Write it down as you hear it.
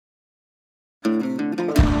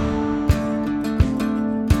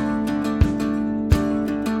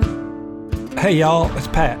Hey y'all, it's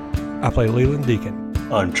Pat. I play Leland Deacon.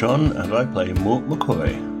 I'm John, and I play Mort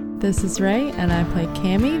McCoy. This is Ray, and I play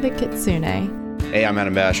Cammy the Kitsune. Hey, I'm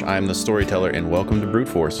Adam Bash. I'm the storyteller, and welcome to Brute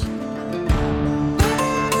Force.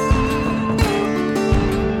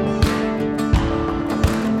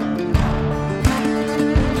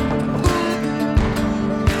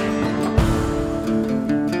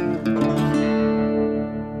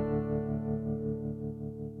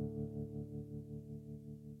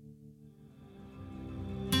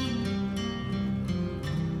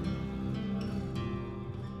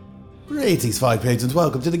 Greetings, fine patrons.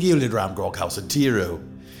 Welcome to the Gilded Ramgrog House in Tiro.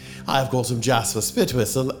 I, of course, am Jasper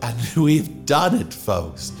Spitwhistle, and we've done it,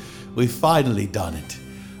 folks. We've finally done it.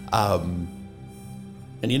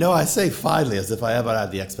 And you know, I say finally as if I ever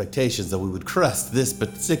had the expectations that we would crest this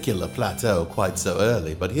particular plateau quite so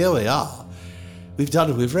early, but here we are. We've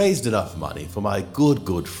done it. We've raised enough money for my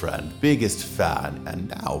good friend, biggest fan, and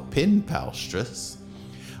now pin palstress,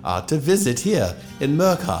 to visit here in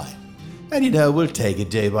Murkhai. And you know, we'll take it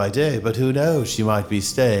day by day, but who knows, she might be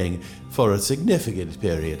staying for a significant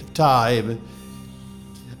period of time.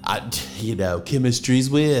 And, you know, chemistry's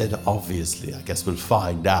weird, obviously. I guess we'll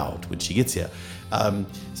find out when she gets here.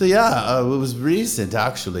 It was recent,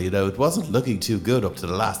 actually. You know, it wasn't looking too good up to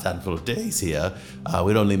the last handful of days here.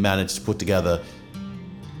 We'd only managed to put together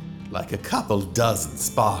like a couple dozen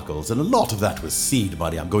sparkles, and a lot of that was seed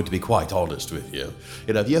money, I'm going to be quite honest with you.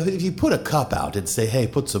 You know, if you put a cup out and say, hey,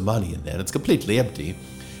 put some money in there, and it's completely empty,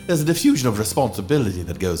 there's a diffusion of responsibility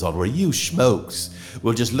that goes on where you schmokes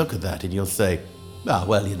will just look at that and you'll say,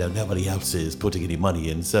 well, you know, nobody else is putting any money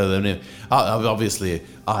in, so then obviously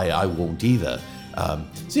I won't either. So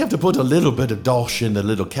you have to put a little bit of dosh in the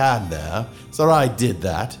little can there. So I did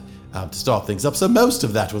that to start things up. So most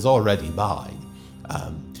of that was already mine.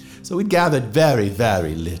 So we gathered very,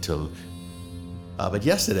 very little. But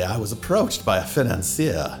yesterday I was approached by a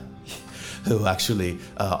financier who actually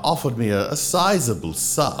offered me a sizable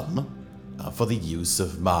sum for the use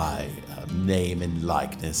of my name and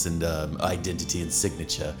likeness and identity and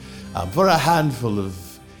signature for a handful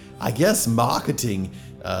of, I guess, marketing,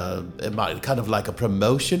 kind of like a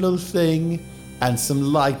promotional thing and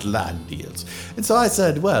some light land deals. And so I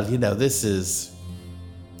said, well, you know, this is,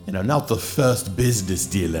 you know, not the first business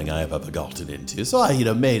dealing I have ever gotten into. So I, you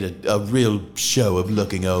know, made a real show of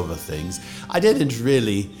looking over things. I didn't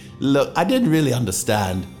really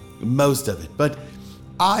understand most of it, but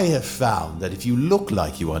I have found that if you look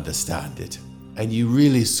like you understand it, and you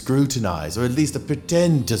really scrutinize, or at least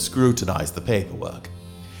pretend to scrutinize the paperwork,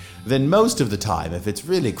 then most of the time, if it's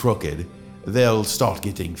really crooked, they'll start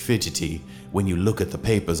getting fidgety when you look at the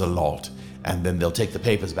papers a lot. And then they'll take the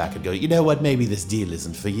papers back and go, you know what, maybe this deal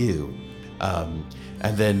isn't for you.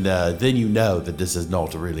 And then you know that this is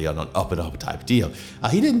not really an up-and-up type deal.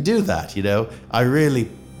 He didn't do that, you know. I really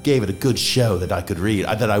gave it a good show that I could read,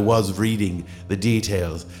 that I was reading the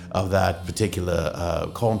details of that particular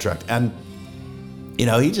contract. And, you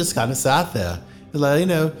know, he just kind of sat there, like, you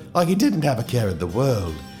know, like he didn't have a care in the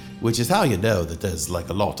world. Which is how you know that there's like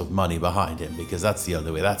a lot of money behind him, because that's the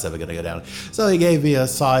only way that's ever going to go down. So he gave me a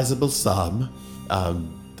sizable sum,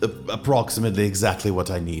 approximately exactly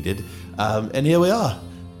what I needed, and here we are.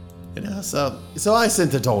 You know, so I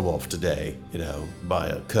sent it all off today, you know, by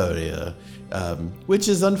a courier, which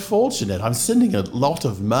is unfortunate. I'm sending a lot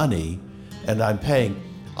of money, and I'm paying.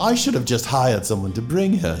 I should have just hired someone to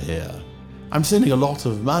bring her here. I'm sending a lot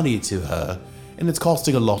of money to her, and it's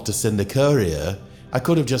costing a lot to send a courier. I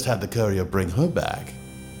could have just had the courier bring her back.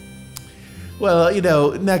 Well, you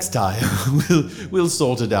know, next time we'll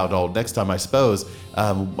sort it out all. Next time, I suppose.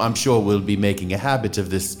 I'm sure we'll be making a habit of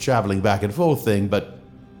this traveling back and forth thing, but,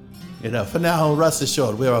 you know, for now, rest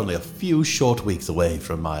assured, we're only a few short weeks away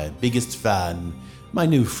from my biggest fan, my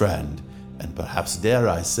new friend, and perhaps, dare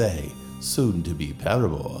I say, soon-to-be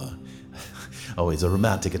paramour. Always a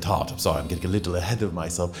romantic at heart. I'm sorry, I'm getting a little ahead of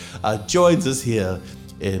myself. Joins us here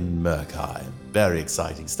in Murkhai. Very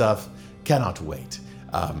exciting stuff. Cannot wait.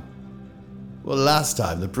 Well, last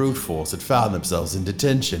time the brute force had found themselves in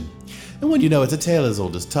detention. And when you know it's a tale as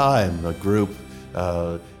old as time, a group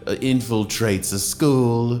infiltrates a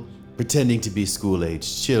school, pretending to be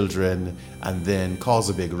school-aged children, and then cause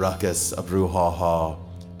a big ruckus, a brouhaha,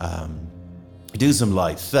 do some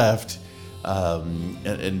light theft,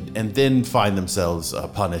 and then find themselves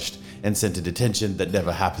punished and sent to detention. That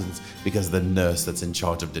never happens because the nurse that's in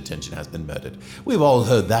charge of detention has been murdered. We've all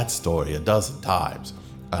heard that story a dozen times,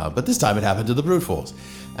 but this time it happened to the brute force.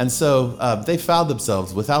 And so they found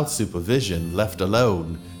themselves without supervision, left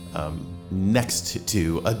alone, adjacent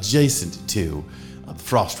to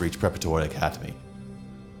Frostreach Preparatory Academy,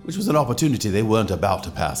 which was an opportunity they weren't about to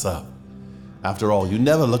pass up. After all, you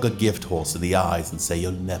never look a gift horse in the eyes and say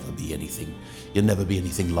you'll never be anything. You'll never be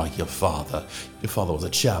anything like your father. Your father was a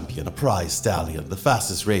champion, a prize stallion, the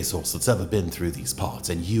fastest racehorse that's ever been through these parts,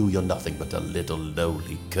 and you're nothing but a little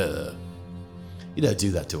lowly cur. You don't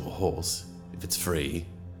do that to a horse, if it's free.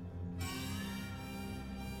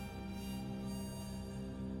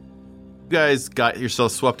 You guys got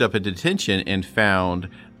yourself swept up into detention and found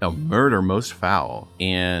a murder most foul.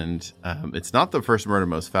 And it's not the first murder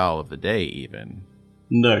most foul of the day, even.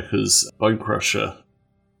 No, because Bone Crusher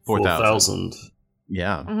 4,000.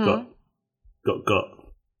 Yeah. Got.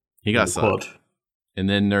 He got sucked. And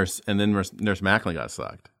then Nurse Macklin got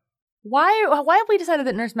sucked. Why have we decided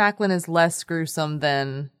that Nurse Macklin is less gruesome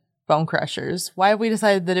than Bone Crushers? Why have we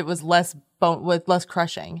decided that it was less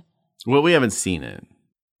crushing? Well, we haven't seen it.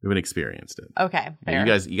 We haven't experienced it. Okay, fair.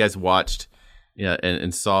 You guys watched,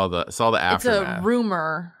 and saw the aftermath. It's a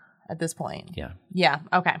rumor at this point. Yeah. Yeah.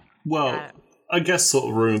 Okay. Well, I guess sort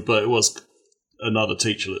of rumor, but it was another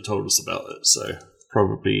teacher that told us about it, so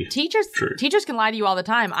probably teachers can lie to you all the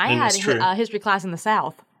time. I had a history class in the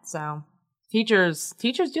South, so teachers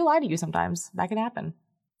do lie to you sometimes. That can happen.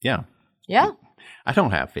 Yeah. Yeah. I don't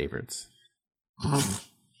have favorites.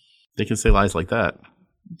 They can say lies like that.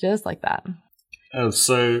 Just like that. Oh,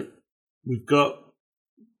 so we've got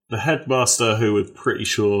the headmaster, who we're pretty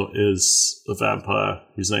sure is a vampire,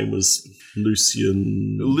 whose name was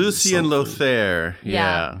Lucien Lothair.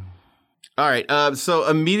 Yeah. All right.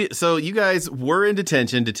 So you guys were in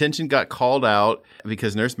detention. Detention got called out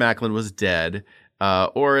because Nurse Macklin was dead,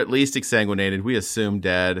 or at least exsanguinated. We assume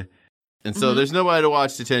dead. And so there's nobody to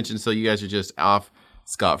watch detention. So you guys are just off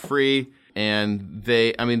scot-free. And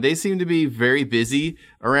they seem to be very busy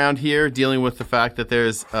around here dealing with the fact that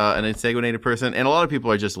there's an exsanguinated person. And a lot of people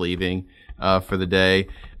are just leaving for the day.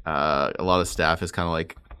 A lot of staff is kind of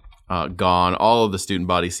like gone. All of the student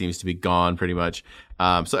body seems to be gone pretty much.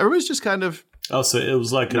 So everybody's just kind of... Oh, so it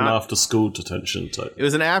was like an after-school detention type. It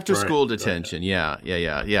was an after-school detention, yeah.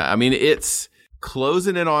 I mean, it's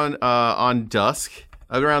closing in on dusk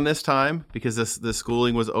around this time because the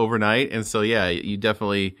schooling was overnight. And so, yeah, you're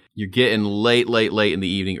getting late in the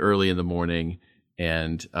evening, early in the morning.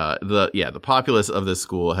 And the populace of this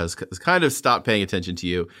school has kind of stopped paying attention to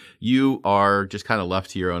you. You are just kind of left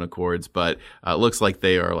to your own accords, but it looks like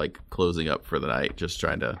they are like closing up for the night, just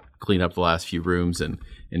trying to clean up the last few rooms and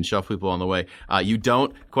shuffle people on the way. You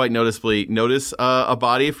don't quite noticeably notice a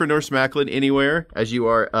body for Nurse Macklin anywhere as you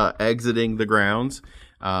are exiting the grounds.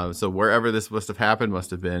 So wherever this must have happened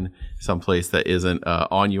must have been someplace that isn't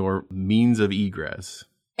on your means of egress.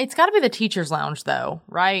 It's got to be the teacher's lounge, though,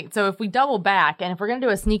 right? So if we double back, and if we're going to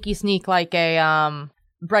do a sneaky sneak like a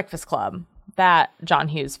Breakfast Club, that John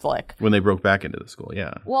Hughes flick. When they broke back into the school,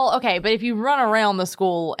 yeah. Well, okay, but if you run around the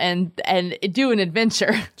school and do an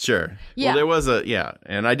adventure. Sure. Yeah. Well, there was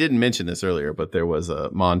and I didn't mention this earlier, but there was a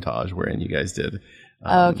montage wherein you guys did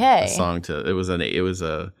a song to, it was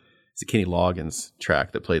a Kenny Loggins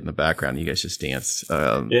track that played in the background. You guys just danced.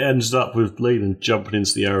 It ended up with Leland jumping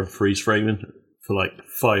into the air and freeze framing for like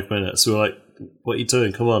 5 minutes. We were like, what are you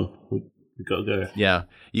doing? Come on. We got to go. Yeah.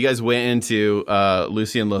 You guys went into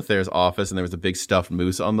Lucien Lothair's office and there was a big stuffed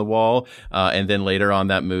moose on the wall. And then later on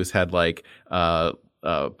that moose had like a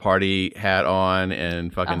party hat on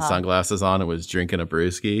and fucking sunglasses on and was drinking a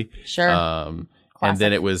brewski. Sure. And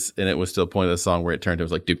then it was still a point of the song where it turned to, it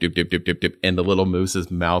was like doop, doop, doop, doop, doop, doop. And the little moose's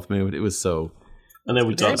mouth moved. It was so. And then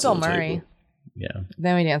we danced on the Murray. table. Yeah.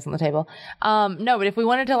 Then we danced on the table. No, but if we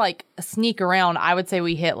wanted to like sneak around, I would say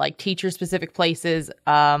we hit like teacher specific places,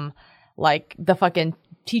 like the fucking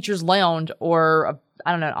teacher's lounge or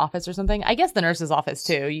I don't know, an office or something. I guess the nurse's office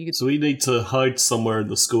too. So we need to hide somewhere in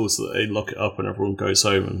the school so that they lock it up and everyone goes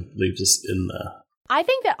home and leaves us in there. I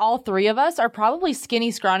think that all three of us are probably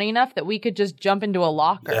skinny, scrawny enough that we could just jump into a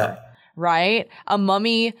locker, right? A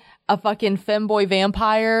mummy, a fucking femboy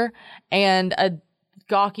vampire, and a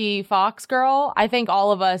gawky fox girl. I think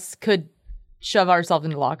all of us could shove ourselves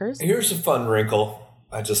into lockers. Here's a fun wrinkle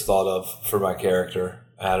I just thought of for my character,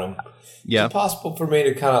 Adam. Yeah. Is it possible for me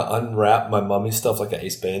to kind of unwrap my mummy stuff like an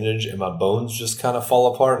ace bandage and my bones just kind of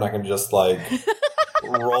fall apart and I can just like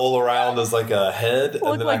roll around as like a head? Look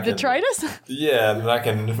and then like detritus? Yeah, and then I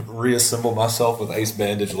can reassemble myself with ace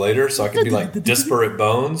bandage later so I can be like disparate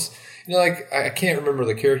bones. You know, like I can't remember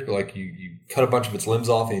the character, like you cut a bunch of its limbs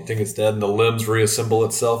off and you think it's dead and the limbs reassemble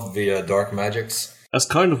itself via dark magics. That's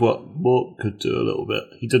kind of what Mort could do a little bit.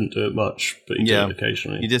 He didn't do it much, but he did it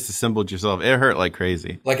occasionally. You disassembled yourself. It hurt like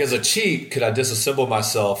crazy. Like as a cheat, could I disassemble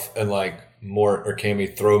myself and like Mort or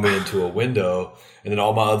Cammy throw me into a window and then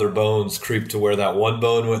all my other bones creep to where that one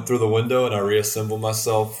bone went through the window and I reassemble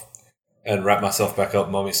myself and wrap myself back up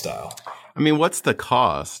mummy style? I mean, what's the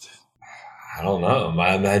cost? I don't know.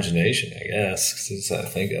 My imagination, I guess, since I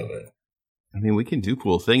think of it. I mean, we can do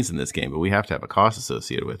cool things in this game, but we have to have a cost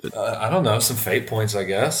associated with it. I don't know, some fate points, I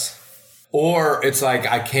guess. Or it's like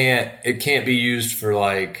it can't be used for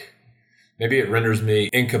like, maybe it renders me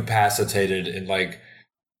incapacitated and like,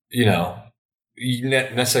 you know, you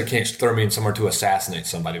necessarily can't throw me in somewhere to assassinate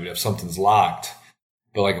somebody, but if something's locked,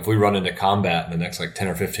 but like if we run into combat in the next like 10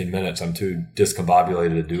 or 15 minutes, I'm too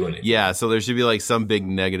discombobulated to do anything. Yeah, so there should be like some big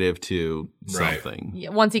negative to something. Yeah,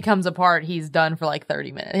 once he comes apart, he's done for like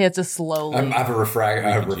 30 minutes. He has to slowly. I have a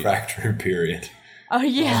refractory period. Oh,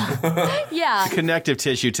 yeah. Yeah. The connective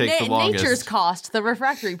tissue takes the longest. Nature's cost, the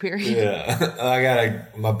refractory period. Yeah.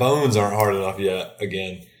 My bones aren't hard enough yet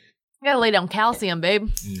again. You gotta lay down calcium, babe.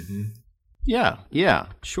 Mm-hmm. Yeah,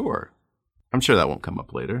 sure. I'm sure that won't come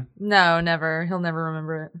up later. No, never. He'll never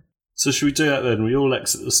remember it. So should we do that then? We all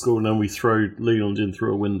exit the school and then we throw Leland in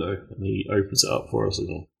through a window and he opens it up for us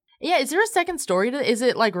again. Yeah, is there a second story to is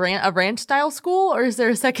it like a ranch style school or is there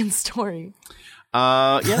a second story?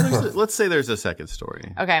 Let's say there's a second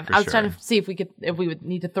story. Okay. I was trying to see if we would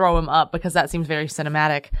need to throw him up because that seems very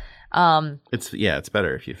cinematic. It's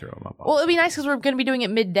better if you throw him up. Well, it'd be nice because we're going to be doing it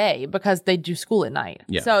midday because they do school at night.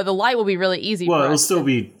 Yeah. So the light will be really easy Well, for it'll us. still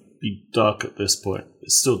be dark at this point.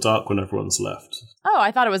 It's still dark when everyone's left. Oh,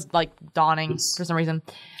 I thought it was like dawning for some reason.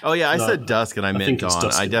 Oh yeah, I said dusk and I meant think it's dawn.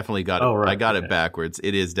 dusk. I definitely got it. Oh, right, I got okay. it backwards.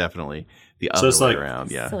 It is definitely the So other it's way like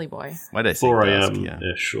around. Yeah. Silly boy. Why did I say 4 dusk?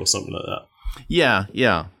 a.m.-ish or something like that. Yeah.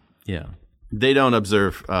 They don't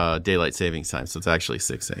observe daylight savings time, so it's actually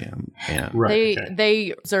 6 a.m. Yeah. Right.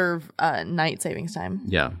 They observe night savings time.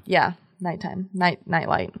 Yeah. Yeah, nighttime,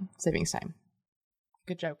 nightlight savings time.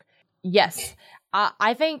 Good joke. Yes,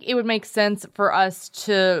 I think it would make sense for us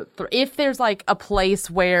to, if there's like a place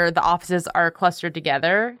where the offices are clustered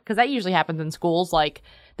together, because that usually happens in schools. Like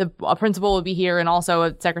a principal would be here, and also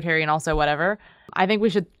a secretary, and also whatever. I think we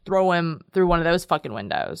should throw him through one of those fucking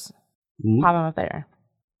windows. Pop him up there.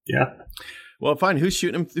 Yeah. Well, fine. Who's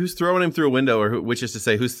shooting him? Who's throwing him through a window, or which is to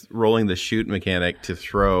say, who's rolling the shoot mechanic to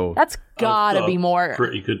throw? That's gotta be more.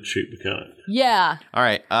 Pretty good shoot mechanic. Yeah. All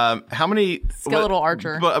right. How many skeletal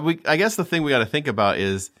archer? But I guess the thing we got to think about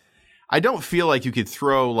is, I don't feel like you could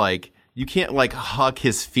throw you can't huck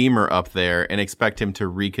his femur up there and expect him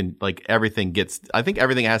to everything gets. I think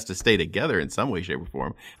everything has to stay together in some way, shape, or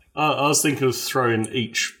form. I was thinking of throwing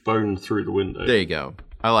each bone through the window. There you go.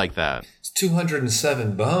 I like that. It's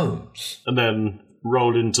 207 bones. And then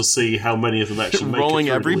roll in to see how many of them actually make Rolling it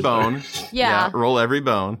through every the window. bone. Yeah. Roll every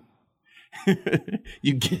bone.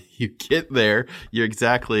 You get there. You're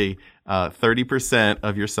exactly 30%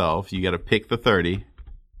 of yourself. You got to pick the 30.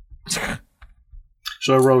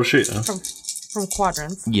 Should I roll a shoot now? From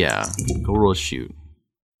quadrants. Yeah. Go roll a shoot.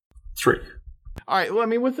 3. All right. Well, I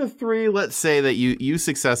mean, with the 3, let's say that you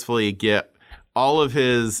successfully get all of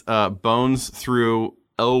his bones through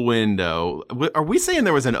a window. Are we saying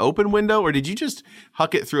there was an open window, or did you just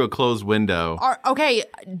huck it through a closed window? Okay,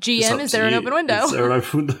 GM, is there an open window? Is there an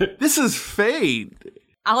open window? This is fate.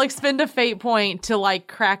 I'll expend a fate point to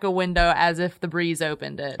crack a window as if the breeze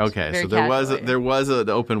opened it. Okay, Very so there casually. was an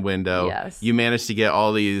open window. Yes. You managed to get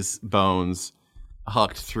all these bones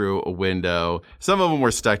hucked through a window. Some of them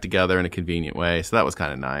were stuck together in a convenient way, so that was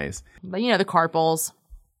kind of nice. But the carpals.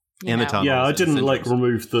 And the tunnels. Yeah, I didn't Centers.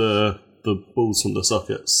 remove the balls from the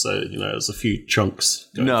sockets, so there's a few chunks.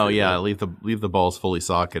 No, yeah, leave the balls fully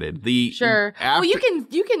socketed. Sure. Well,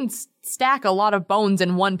 you can stack a lot of bones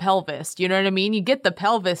in one pelvis. You know what I mean? You get the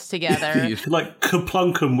pelvis together. You could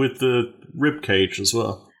kaplunk them with the rib cage as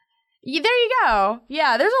well. Yeah, there you go.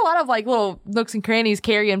 Yeah, there's a lot of little nooks and crannies,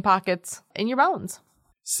 carrying pockets in your bones.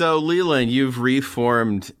 So, Leland, you've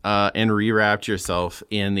reformed and rewrapped yourself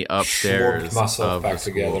in the upstairs Warped myself of back the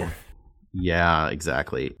school. together. Yeah,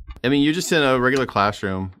 exactly. I mean, you're just in a regular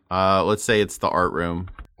classroom. Let's say it's the art room.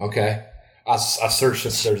 Okay. I searched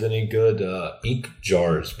if there's any good ink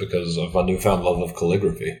jars because of my newfound love of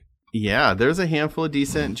calligraphy. Yeah, there's a handful of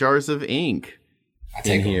decent jars of ink I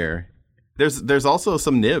take in here. There's also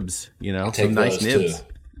some nibs, take some nice those, nibs. too.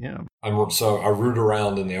 Yeah. So I root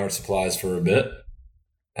around in the art supplies for a bit,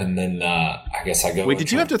 and then I guess I go. Wait,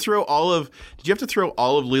 did you have to throw all of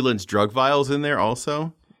Leland's drug vials in there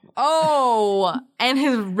also? Oh, and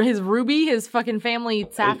his ruby, his fucking family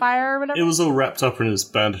sapphire or whatever. It was all wrapped up in his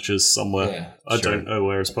bandages somewhere. Yeah, I don't know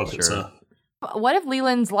where his pockets are. What if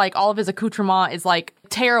Leland's all of his accoutrement is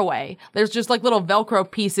tearaway? There's just little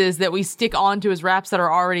Velcro pieces that we stick onto his wraps that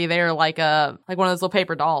are already there, like one of those little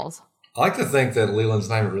paper dolls. I like to think that Leland's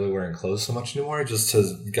not even really wearing clothes so much anymore. He just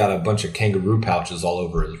has got a bunch of kangaroo pouches all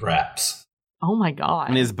over his wraps. Oh my god!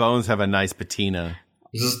 And his bones have a nice patina.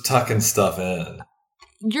 Just tucking stuff in.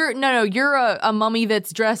 You're a mummy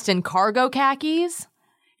that's dressed in cargo khakis.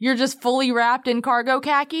 You're just fully wrapped in cargo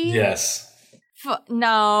khaki. Yes.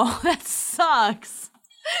 No, that sucks.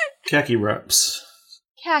 Khaki wraps.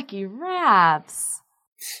 Khaki wraps.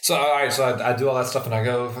 So all right, so I do all that stuff and I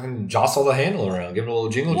go fucking jostle the handle around, give it a little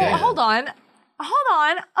jingle jangle. Hold on.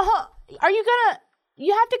 Are you gonna?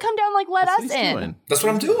 You have to come down, like, let us in. Doing. That's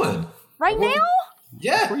what I'm doing. Right now?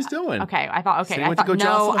 Yeah. That's what he's doing. Okay, I thought So he went to go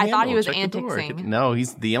jostle the I thought he handle, was check the door. anticsing. No,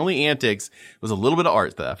 he's the only antics was a little bit of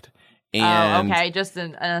art theft. And okay, just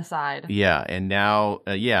an aside. Yeah, and now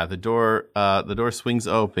the door swings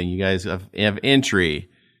open. You guys have entry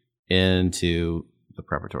into the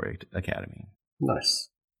preparatory academy. Nice.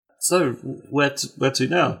 So, where to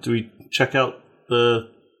now? Do we check out the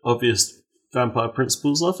obvious vampire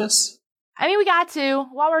principal's office? I mean, we got to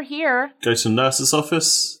while we're here. Go to nurse's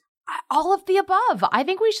office? All of the above. I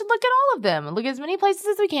think we should look at all of them. Look at as many places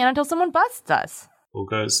as we can until someone busts us. All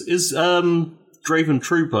goes. Is Draven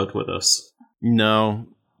Trueblood with us? No,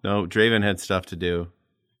 Draven had stuff to do.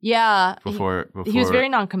 Yeah. Before he was very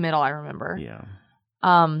non-committal, I remember. Yeah.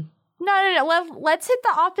 No. Let's hit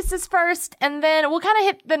the offices first, and then we'll kind of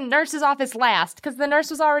hit the nurse's office last, because the nurse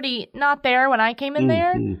was already not there when I came in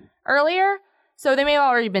there earlier, so they may have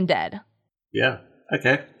already been dead. Yeah.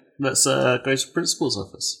 Okay. Let's go to the principal's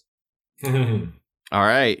office. All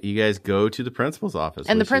right, you guys go to the principal's office.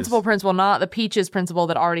 And the principal, not the Peaches principal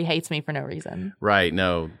that already hates me for no reason. Right,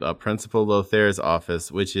 no. Principal Lothair's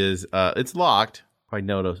office, which is, it's locked. Quite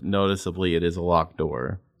noticeably, it is a locked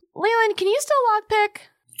door. Leland, can you still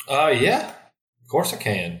lockpick? Yeah. Of course I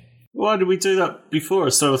can. Why did we do that before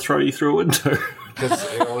instead of throw you through a window?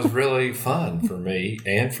 Because it was really fun for me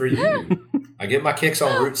and for you. I get my kicks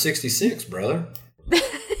on Route 66, brother.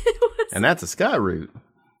 And that's a sky route.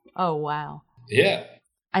 Oh, wow. Yeah.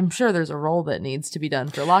 I'm sure there's a roll that needs to be done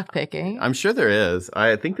for lockpicking. I'm sure there is.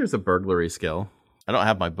 I think there's a burglary skill. I don't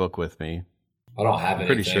have my book with me. I don't have anything. I'm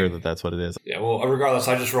pretty sure that's what it is. Yeah, well, regardless,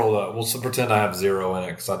 I just rolled a... We'll pretend I have 0 in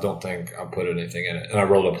it because I don't think I put anything in it. And I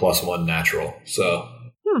rolled a +1 natural. So,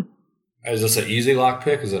 Is this an easy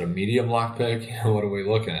lockpick? Is it a medium lockpick? What are we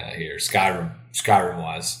looking at here?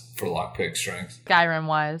 Skyrim-wise for lockpick strength.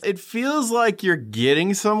 Skyrim-wise. It feels like you're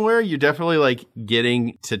getting somewhere. You're definitely like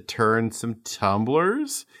getting to turn some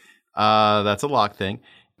tumblers. That's a lock thing.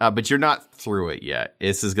 But you're not through it yet.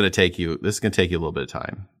 This is going to take you a little bit of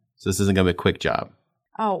time. So this isn't going to be a quick job.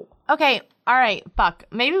 Oh, okay. All right. Fuck.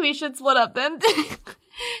 Maybe we should split up then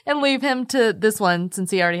and leave him to this one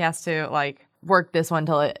since he already has to like work this one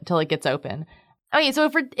till it gets open. Okay,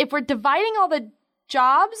 so if we're dividing all the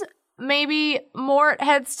jobs, maybe Mort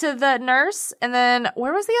heads to the nurse, and then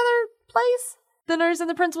where was the other place? The nurse in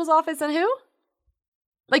the principal's office, and who?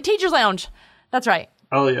 Like teacher's lounge. That's right.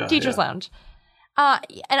 Oh yeah. Teacher's lounge. And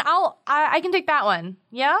I can take that one.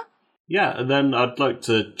 Yeah? Yeah, and then I'd like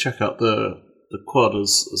to check out the quad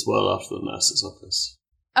as well after the nurse's office.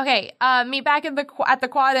 Okay, meet back at the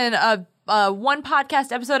quad in one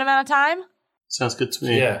podcast episode amount of time. Sounds good to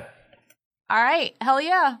me. Yeah. All right, hell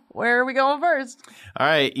yeah. Where are we going first? All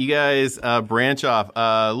right, you guys branch off.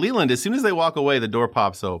 Leland, as soon as they walk away, the door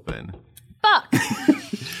pops open. Fuck.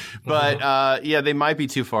 But they might be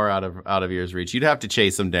too far out of ear's reach. You'd have to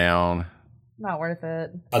chase them down. Not worth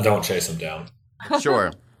it. I don't chase them down.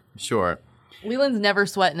 Sure. Leland's never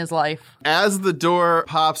sweat in his life. As the door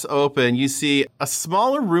pops open, you see a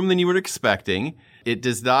smaller room than you were expecting. It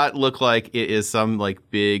does not look like it is some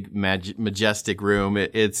like big majestic room.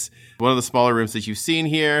 It's one of the smaller rooms that you've seen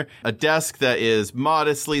here. A desk that is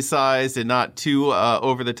modestly sized and not too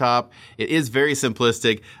over the top. It is very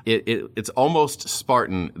simplistic. It's almost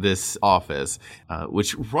Spartan, this office,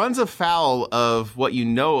 which runs afoul of what you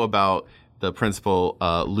know about the principal,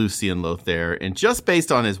 Lucien Lothair. And just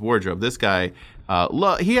based on his wardrobe, this guy,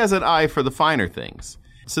 he has an eye for the finer things.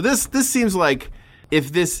 So this seems like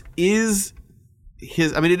if this is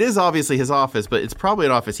it is obviously his office, but it's probably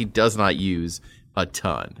an office he does not use a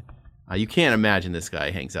ton. You can't imagine this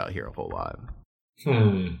guy hangs out here a whole lot.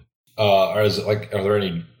 Or is it like, are there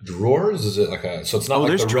any drawers? Is it like so it's not like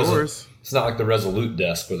there's the drawers. It's not like the Resolute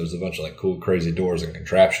desk where there's a bunch of like cool, crazy doors and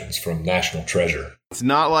contraptions from National Treasure. It's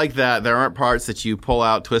not like that. There aren't parts that you pull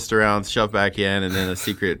out, twist around, shove back in, and then a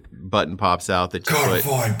secret button pops out that you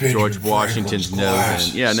put George Washington's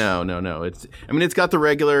nose in. Yeah, no. It's got the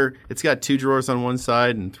regular. It's got 2 drawers on one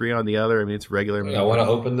side and 3 on the other. I mean, it's regular. I want to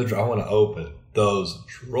open the drawer. I want to open those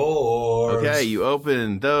drawers. Okay, you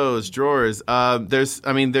open those drawers. There's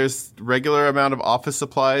regular amount of office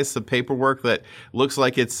supplies, some paperwork that looks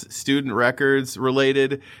like it's student records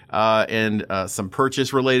related, and some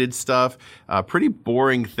purchase related stuff. Pretty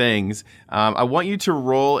boring things. I want you to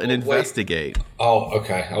roll and investigate. Oh,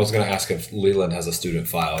 okay. I was going to ask if Leland has a student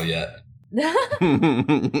file yet.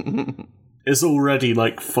 It's already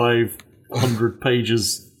like 500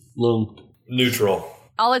 pages long. Neutral.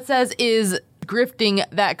 All it says is grifting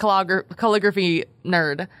that calligraphy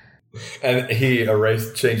nerd. And he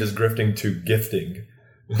changes grifting to gifting.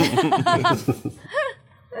 What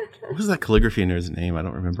was that calligraphy nerd's name? I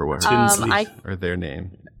don't remember what Tinsley. or their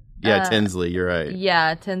name. Yeah, Tinsley. You're right.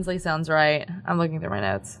 Yeah, Tinsley sounds right. I'm looking through my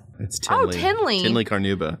notes. It's Tinley. Oh, Tinley. Tinley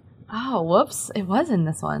Carnuba. Oh, whoops. It was in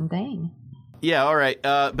this one. Dang. Yeah, all right.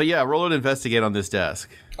 But yeah, roll and investigate on this desk.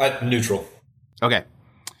 Neutral. Okay.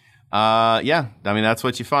 Yeah, I mean, that's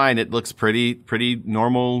what you find. It looks pretty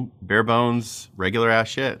normal, bare bones, regular ass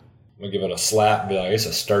shit. I'm going to give it a slap and be like, it's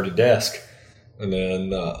a sturdy desk. And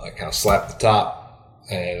then I kind of slap the top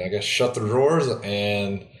and I guess shut the drawers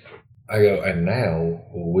and I go, and now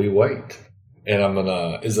we wait. And I'm going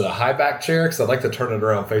to, is it a high back chair? Because I'd like to turn it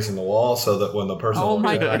around facing the wall so that when the person walks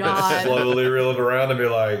in, I can slowly reel it around and be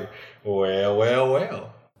like,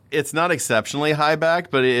 well. It's not exceptionally high back,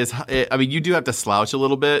 but you do have to slouch a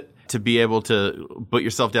little bit to be able to put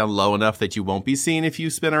yourself down low enough that you won't be seen if you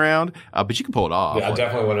spin around. But you can pull it off. Yeah, I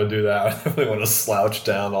definitely want to do that. I definitely want to slouch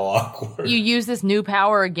down all awkward. You use this new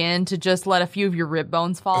power again to just let a few of your rib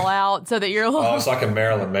bones fall out so that you're it's like a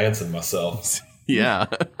Marilyn Manson myself. Yeah.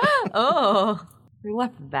 Oh, you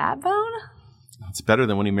left that bone? It's better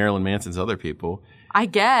than when he Marilyn Manson's other people. I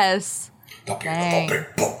guess. Dang.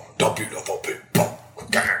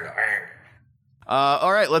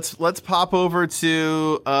 All right, let's pop over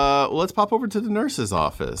to the nurse's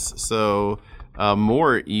office. So,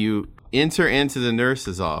 Mort, you enter into the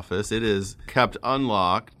nurse's office. It is kept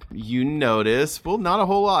unlocked. You notice, well, not a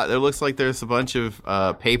whole lot. There looks like there's a bunch of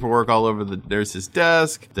paperwork all over the nurse's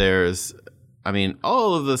desk. There's,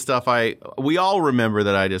 all of the stuff we all remember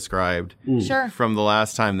that I described Sure. from the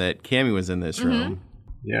last time that Cammie was in this room.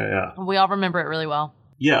 Yeah. We all remember it really well.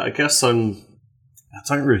 Yeah, I guess I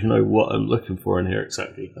don't really know what I'm looking for in here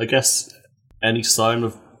exactly. I guess any sign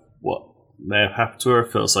of what may have happened to her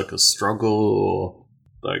feels like a struggle or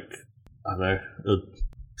like, I don't know, a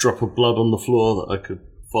drop of blood on the floor that I could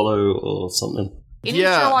follow or something. Any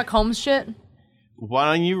Sherlock Holmes shit?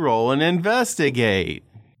 Why don't you roll and investigate?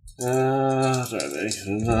 I don't have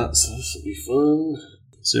anything in that, so this will be fun.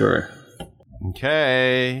 0.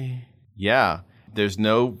 Okay. Yeah. There's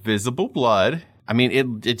no visible blood.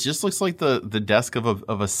 It just looks like the desk of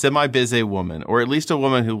a semi-busy woman, or at least a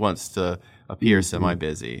woman who wants to appear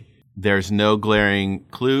semi-busy. There's no glaring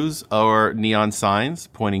clues or neon signs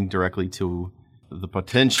pointing directly to the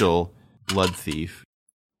potential blood thief.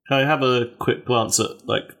 Can I have a quick glance at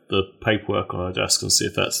the paperwork on her desk and see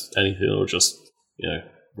if that's anything or just,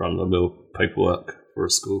 run-of-the-mill paperwork for a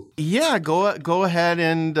school? Yeah, go ahead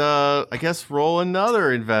and I guess roll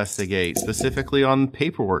another investigate, specifically on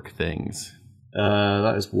paperwork things.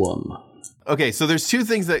 That is 1. Okay, so there's 2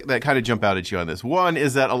 things that kind of jump out at you on this. One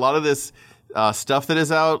is that a lot of this stuff that is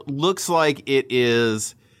out looks like it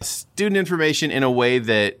is student information in a way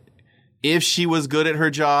that if she was good at her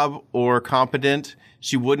job or competent,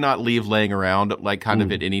 she would not leave laying around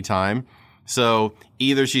at any time. So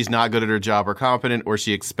either she's not good at her job or competent, or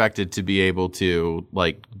she expected to be able to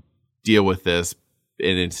deal with this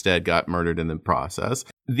and instead got murdered in the process.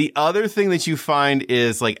 The other thing that you find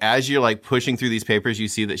is as you're pushing through these papers, you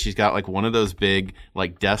see that she's got one of those big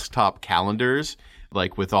desktop calendars,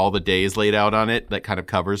 with all the days laid out on it that kind of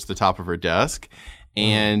covers the top of her desk.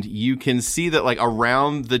 And you can see that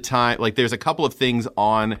around the time, there's a couple of things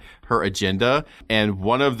on her agenda, and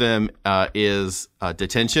one of them is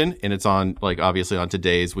detention, and it's on obviously on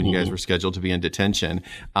today's when you guys were scheduled to be in detention.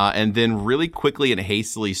 And then really quickly and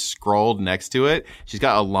hastily scrawled next to it, she's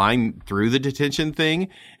got a line through the detention thing,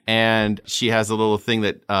 and she has a little thing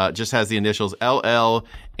that just has the initials LL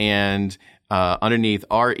and underneath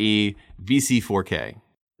RE VC4K.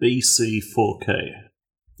 BC4K.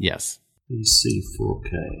 Yes.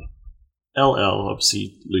 BC4K. LL,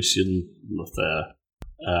 obviously Lucien Lothair.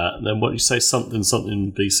 And then what do you say? Something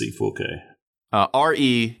BC4K.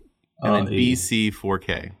 RE and then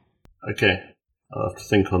BC4K. Okay. I'll have to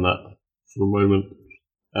think on that for a moment.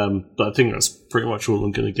 But I think that's pretty much all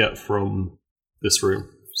I'm going to get from this room.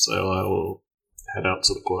 So I will head out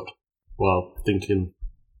to the quad while thinking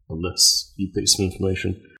on this new piece of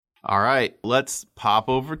information. All right. Let's pop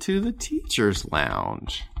over to the teacher's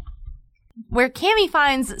lounge. where Cammy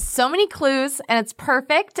finds so many clues and it's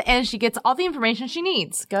perfect and she gets all the information she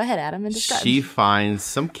needs. Go ahead, Adam, and describe. She finds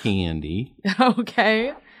some candy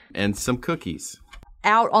Okay. and some cookies.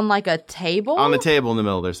 Out on like a table? On the table in the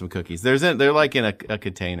middle, there's some cookies. They're like in a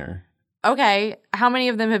container. Okay. How many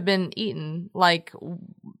of them have been eaten? Like,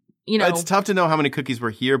 you know. It's tough to know how many cookies were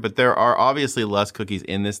here, but there are obviously less cookies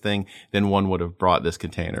in this thing than one would have brought this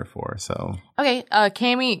container for. So Okay.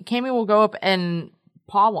 Cammy will go up and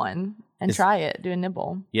paw one and try it, do a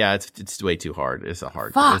nibble. yeah, it's way too hard. It's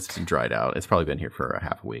Fuck. It's dried out. It's probably been here for a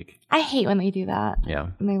half a week. I hate when they do that. Yeah.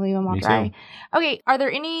 And they leave them all Me dry. too. Okay, are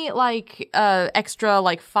there any like extra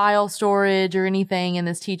like file storage or anything in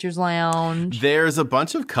this teacher's lounge? There's a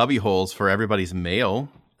bunch of cubby holes for everybody's mail.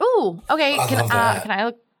 Ooh, okay. I love that.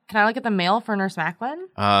 Can I look at the mail for Nurse Macklin?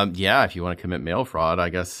 Yeah, if you want to commit mail fraud, I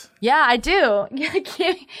guess. Yeah, I do. Yeah,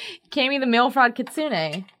 Cammy the mail fraud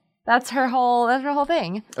kitsune. That's her whole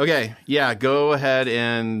thing. Okay, yeah, go ahead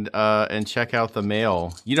and check out the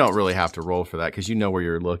mail. You don't really have to roll for that because you know where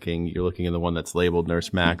you're looking. You're looking in the one that's labeled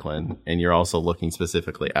Nurse Macklin, and you're also looking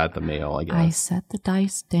specifically at the mail, I guess. I set the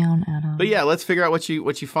dice down, Adam. But yeah, let's figure out what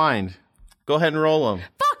you find. Go ahead and roll them.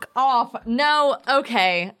 Fuck off. No.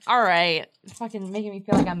 Okay. All right. It's fucking making me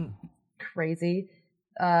feel like I'm crazy.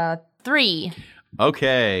 3.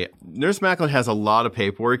 Okay, Nurse Macklin has a lot of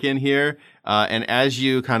paperwork in here, and as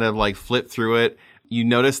you kind of like flip through it, you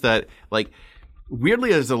notice that like weirdly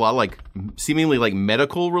there's a lot of like seemingly like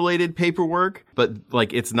medical related paperwork, but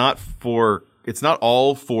like it's not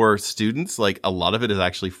all for students. Like a lot of it is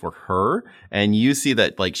actually for her, and you see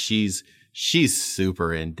that like she's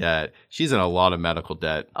super in debt. She's in a lot of medical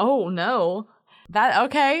debt. Oh no.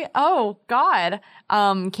 Okay. Oh God.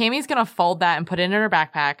 Cammy's gonna fold that and put it in her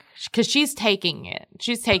backpack because she's taking it.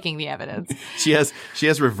 She's taking the evidence. She has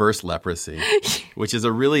reverse leprosy, which is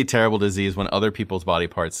a really terrible disease when other people's body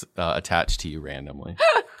parts attach to you randomly.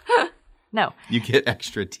 No. You get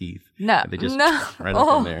extra teeth. No. They just No. right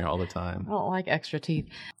up in there all the time. I don't like extra teeth.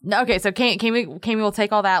 No, okay, so Cammy will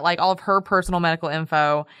take all that, like all of her personal medical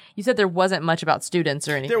info. You said there wasn't much about students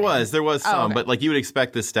or anything. There was some, okay. but like you would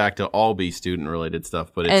expect this stack to all be student related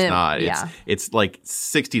stuff, but it's not. Yeah. It's like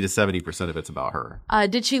 60 to 70% of it's about her.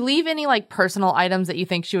 Did she leave any like personal items that you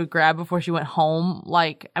think she would grab before she went home?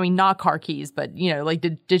 Like, I mean, not car keys, but you know, like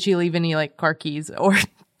did she leave any like car keys or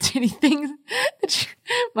anything that she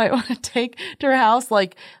might want to take to her house?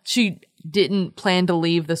 Like she didn't plan to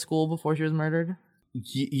leave the school before she was murdered?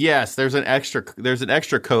 Yes, there's an extra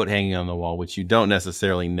coat hanging on the wall, which you don't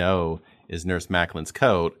necessarily know is Nurse Macklin's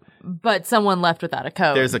coat. But someone left without a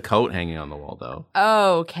coat. There's a coat hanging on the wall, though.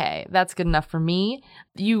 Okay, that's good enough for me.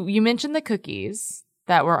 You mentioned the cookies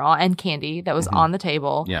that were on and candy that was on the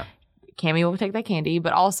table. Yeah. Cammy will take that candy,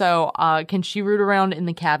 but also can she root around in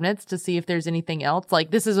the cabinets to see if there's anything else?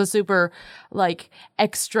 Like this is a super like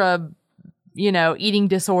extra, you know, eating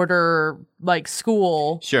disorder like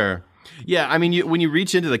school. Sure. Yeah, I mean, when you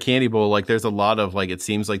reach into the candy bowl, like there's a lot of like it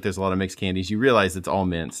seems like there's a lot of mixed candies. You realize it's all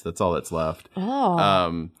mints. That's all that's left.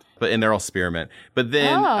 Oh. And they're all spearmint. But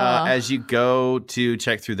then as you go to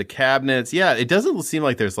check through the cabinets, yeah, it doesn't seem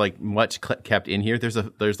like there's like much kept in here.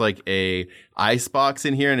 There's like a ice box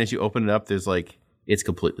in here, and as you open it up, there's like it's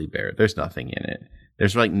completely bare. There's nothing in it.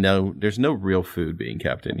 There's no real food being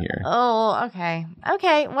kept in here. Oh, okay.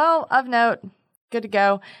 Okay, well, of note, good to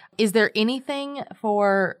go. Is there anything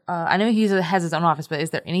for, I know he has his own office, but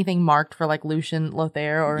is there anything marked for like Lucian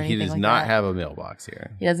Lothair or anything like that? He does not have a mailbox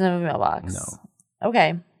here. He doesn't have a mailbox? No.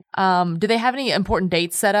 Okay. Do they have any important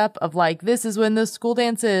dates set up of like, this is when the school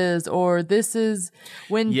dance is, or this is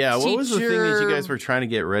when what was the thing that you guys were trying to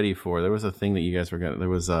get ready for? There was a thing that you guys were going to, there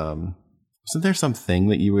was, wasn't there something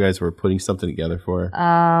that you guys were putting something together for?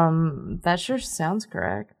 That sure sounds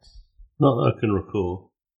correct. Not that I can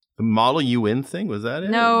recall. The Model UN thing, was that it?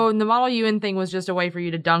 No, the Model UN thing was just a way for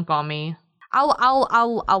you to dunk on me. I'll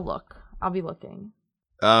look. I'll be looking.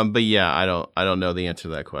 But yeah, I don't know the answer to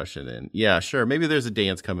that question. And yeah, sure, maybe there's a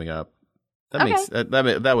dance coming up. That makes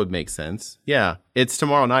that would make sense. Yeah, it's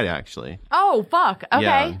tomorrow night actually. Oh fuck. Okay.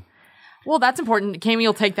 Yeah. Well, that's important. Cammy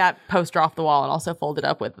will take that poster off the wall and also fold it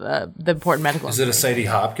up with the important medical. Is it a Sadie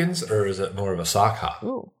Hopkins or is it more of a sock hop?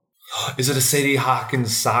 Ooh. Is it a Sadie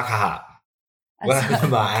Hopkins sock hop? What happened to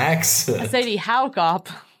my accent? Sadie Howcop.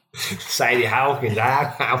 Sadie Hopkins.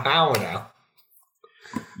 How now?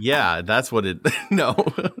 Yeah, that's what it. No,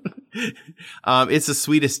 it's the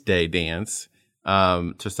Sweetest Day dance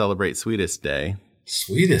to celebrate Sweetest Day.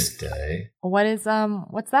 Sweetest Day. What is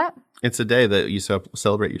what's that? It's a day that you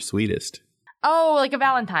celebrate your sweetest. Oh, like a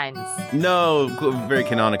Valentine's. No, very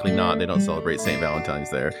canonically not. They don't celebrate St. Valentine's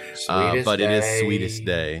there. But Day. It is Sweetest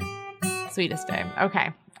Day. Sweetest Day.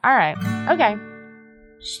 Okay. All right. Okay.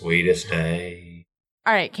 Sweetest day.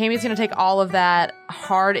 All right. Cammy's going to take all of that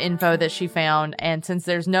hard info that she found. And since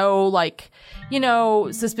there's no,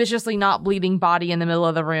 suspiciously not bleeding body in the middle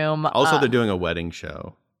of the room. Also, they're doing a wedding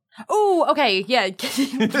show. Oh, okay. Yeah.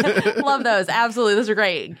 Love those. Absolutely. Those are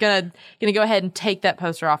great. Gonna go ahead and take that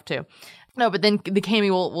poster off too. No, but then the Cammy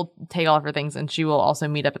will take all of her things and she will also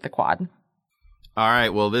meet up at the quad. All right.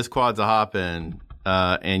 Well, this quad's a hoppin'.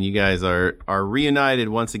 And you guys are reunited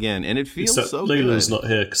once again, and it feels Except so Leland's good.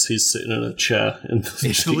 not here because he's sitting in a chair in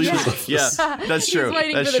the Yeah, that's true. He's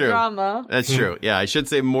waiting that's for the true. drama. That's true. Yeah, I should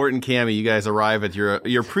say, Mort and Cammy, you guys arrive at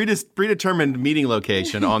your predetermined meeting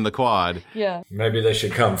location on the quad. Yeah. Maybe they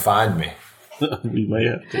should come find me. We may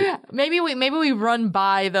have to. Maybe we run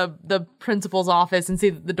by the principal's office and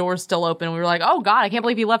see that the door's still open. We were like, oh God, I can't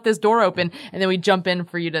believe he left this door open. And then we jump in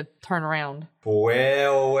for you to turn around.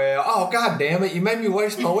 Well. Oh, God damn it. You made me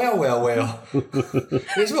waste my well.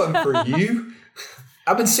 This wasn't for you.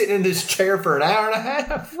 I've been sitting in this chair for an hour and a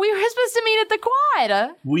half. We were supposed to meet at the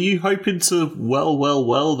quad. Were you hoping to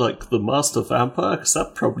well like the master vampire? Because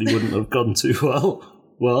that probably wouldn't have gone too well.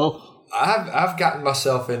 Well, I've gotten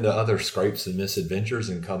myself into other scrapes and misadventures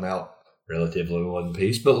and come out relatively in one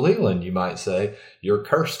piece. But Leland, you might say, you're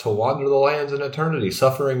cursed to wander the lands in eternity,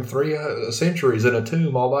 suffering 3 centuries in a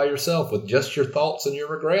tomb all by yourself with just your thoughts and your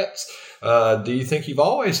regrets. Do you think you've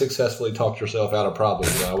always successfully talked yourself out of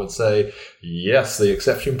problems? I would say, yes, the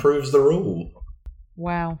exception proves the rule.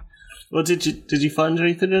 Wow. well, did you find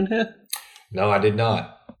anything in here? No, I did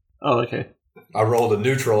not. Oh, okay. I rolled a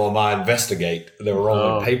neutral on my investigate. They were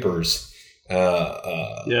rolling papers. Yeah,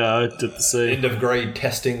 I did the same. End of grade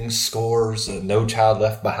testing scores, no child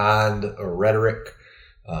left behind, rhetoric,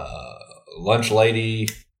 lunch lady,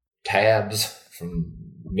 tabs from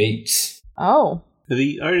meats. Oh.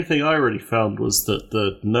 The only thing I really found was that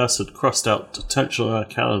the nurse had crossed out detention on her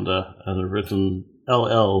calendar and had written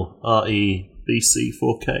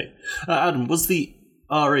LLREBC4K. Adam, was the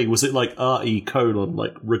RE, was it like RE colon,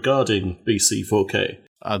 like regarding BC4K?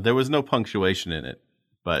 There was no punctuation in it,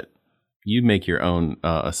 but you make your own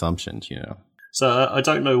assumptions, you know. So I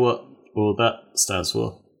don't know what all that stands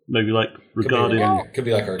for. Maybe like regarding Could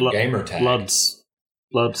be like our gamer tag.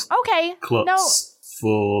 blood Okay. clots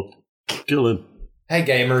for killing. Hey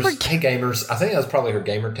gamers. I think that's probably her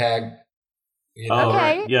gamer tag. You know? Oh,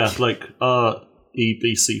 Okay. yeah, like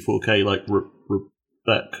REBC4K, like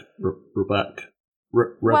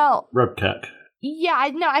Rebcac. Yeah,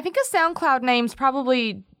 I think a SoundCloud name's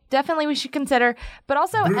definitely we should consider, but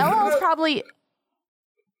also LL's probably.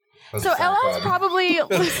 That's So a LL's SoundCloud. probably.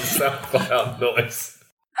 SoundCloud noise.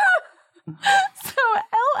 So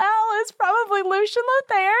LL is probably Lucian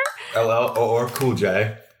Lothair. LL or Cool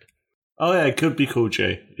J. Oh yeah, it could be Cool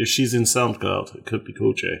J. If she's in SoundCloud, it could be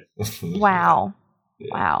Cool J. Wow.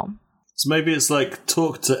 Wow. So maybe it's like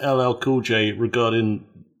talk to LL Cool J regarding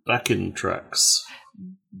backing tracks.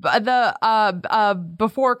 The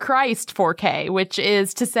Before Christ 4K, which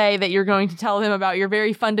is to say that you're going to tell them about your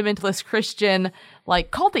very fundamentalist Christian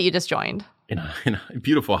cult that you just joined. In a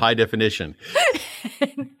beautiful high definition.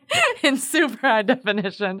 In super high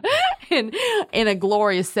definition. In a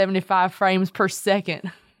glorious 75 frames per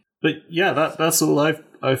second. But yeah, that's all I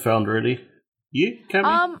found really. You, Cammy?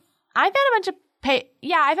 I found a bunch of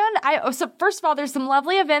so first of all, there's some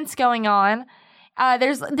lovely events going on.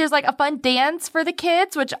 There's like a fun dance for the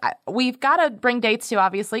kids, which we've got to bring dates to,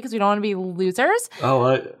 obviously, because we don't want to be losers.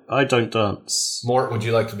 Oh, I don't dance. Mort, would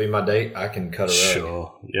you like to be my date? I can cut a rug.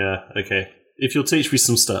 Sure. Yeah. Okay. If you'll teach me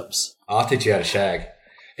some steps. I'll teach you how to shag.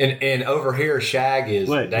 And over here, shag is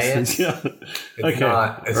dance. Yeah. It's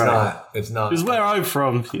not. It's not. It's where I'm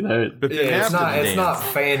from, you know. But Yeah, it's not. It's dance. not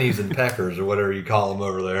fannies and peckers or whatever you call them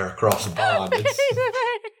over there across the pond.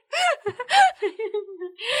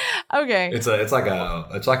 Okay. It's like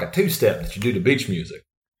a 2-step that you do to beach music.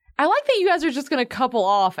 I like that you guys are just going to couple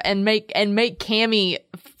off and make Cammy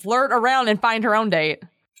flirt around and find her own date.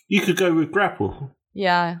 You could go with grapple.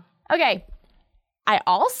 Yeah. Okay. I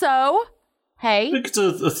also, hey, Look at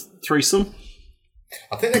a threesome.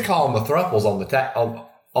 I think they call them the thruples on the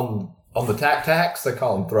tac-tacs. They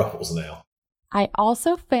call them thruples now. I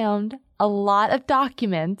also found a lot of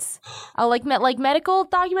documents, like medical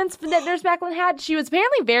documents that Nurse Macklin had. She was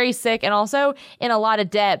apparently very sick and also in a lot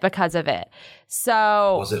of debt because of it.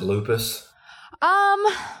 So Was it lupus?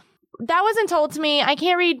 that wasn't told to me. I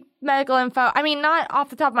can't read medical info. I mean, not off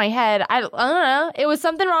the top of my head. I don't know. It was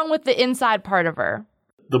something wrong with the inside part of her.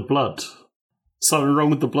 The blood. Something wrong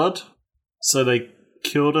with the blood? So they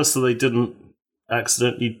killed her so they didn't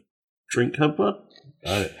accidentally drink her blood?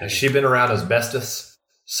 Has she been around asbestos,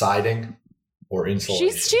 siding, or insulation?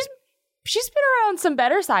 She's been around found some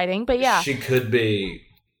better siding, but yeah. She could be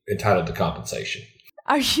entitled to compensation.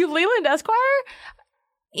 Are you Leland Esquire?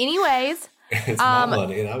 Anyways. It's my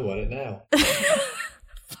money and I want it now.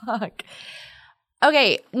 Fuck.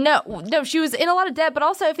 Okay, no, she was in a lot of debt, but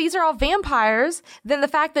also if these are all vampires, then the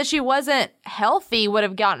fact that she wasn't healthy would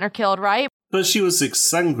have gotten her killed, right? But she was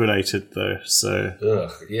exsanguinated, though, so...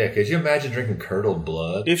 Ugh, yeah, could you imagine drinking curdled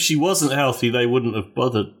blood? If she wasn't healthy, they wouldn't have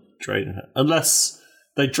bothered draining her. Unless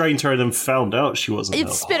they drained her and then found out she wasn't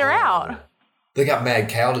healthy. It'd spit her out. They got mad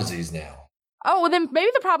cow disease now. Oh, well then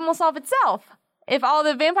maybe the problem will solve itself. If all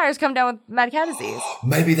the vampires come down with mad cow disease.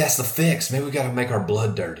 Maybe that's the fix. Maybe we gotta make our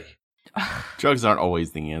blood dirty. Drugs aren't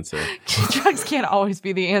always the answer. Drugs can't always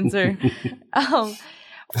be the answer.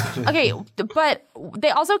 Okay, but they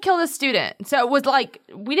also killed a student. So it was like,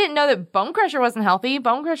 we didn't know that Bone Crusher wasn't healthy.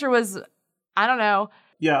 Bone Crusher was, I don't know.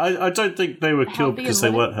 Yeah, I don't think they were killed because they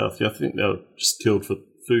weren't healthy. I think they were just killed for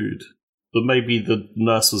food. But maybe the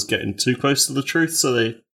nurse was getting too close to the truth, so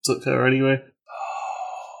they took her anyway.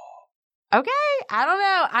 Okay, I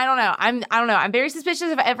don't know. I'm very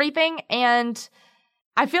suspicious of everything, and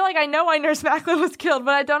I feel like I know why Nurse Macklin was killed,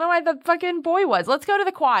 but I don't know why the fucking boy was. Let's go to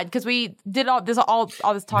the quad, because we did all this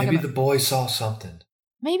talking. Maybe the boy saw something.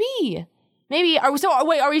 Maybe. Are we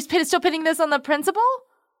still pitting this on the principal?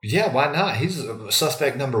 Yeah, why not? He's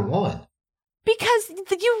suspect number one. Because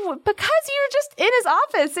you're just in his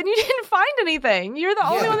office and you didn't find anything. You're the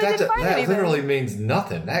only one that didn't find anything. That literally means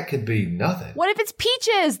nothing. That could be nothing. What if it's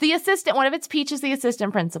Peaches, the assistant? What if it's Peaches, the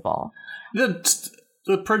assistant principal?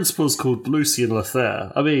 The principal's called Lucien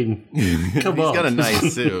Lothair. I mean, come on. He's got a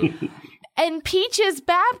nice suit. And Peaches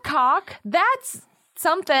Babcock, that's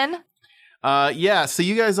something. Yeah, so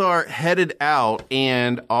you guys are headed out,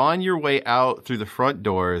 and on your way out through the front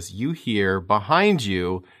doors, you hear behind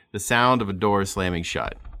you the sound of a door slamming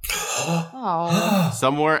shut. Oh.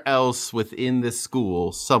 Somewhere else within this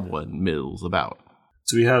school, someone mills about.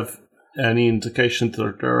 Do we have any indication to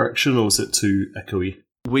the direction, or is it too echoey?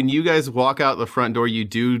 When you guys walk out the front door, you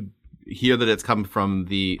do hear that it's coming from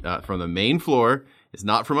the main floor. It's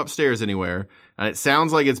not from upstairs anywhere. And it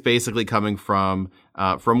sounds like it's basically coming from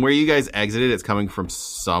where you guys exited. It's coming from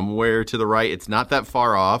somewhere to the right. It's not that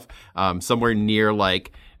far off. Somewhere near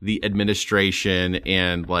like the administration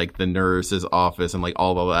and like the nurse's office and like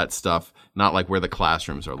all of that stuff. Not like where the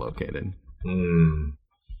classrooms are located. I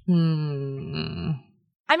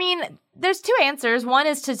mean, there's two answers. One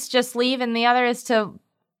is to just leave and the other is to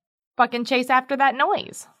fucking chase after that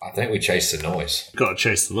noise. I think we chase the noise. Gotta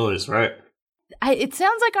chase the noise, right? It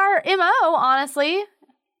sounds like our MO, honestly. If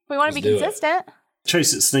we want to be consistent.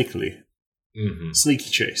 Chase it sneakily. Mm-hmm. Sneaky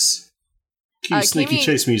chase. Cue sneaky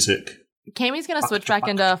chase music. Kami's going to switch back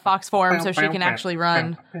into fox form so she can actually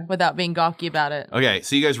run without being gawky about it. Okay,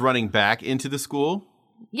 so you guys running back into the school?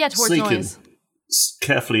 Yeah, towards Sneaking. noise.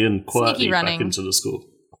 Carefully and quietly Sneaky running. back into the school.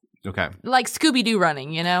 Okay. Like Scooby-Doo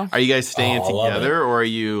running, you know? Are you guys staying love together, or are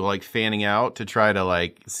you like fanning out to try to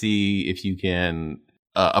like see if you can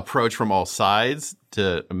approach from all sides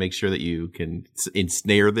to make sure that you can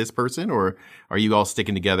ensnare this person, or are you all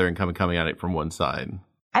sticking together and coming at it from one side?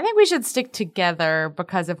 I think we should stick together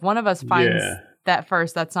because if one of us finds that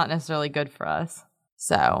first, that's not necessarily good for us.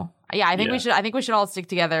 So, yeah, I think we should all stick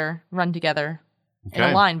together, run together in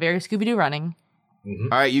a line, very Scooby-Doo running.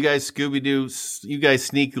 Mm-hmm. All right, you guys sneakily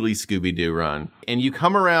Scooby-Doo run. And you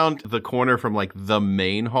come around the corner from like the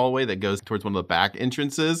main hallway that goes towards one of the back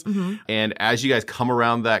entrances. Mm-hmm. And as you guys come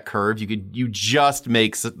around that curve, you just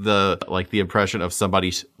make the impression of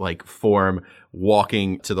somebody's like form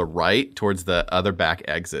walking to the right towards the other back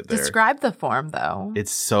exit there. Describe the form though.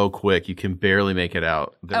 It's so quick, you can barely make it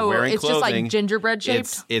out. They're wearing it's clothing. Just like gingerbread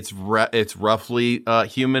shaped? It's roughly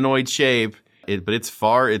humanoid shape. But it's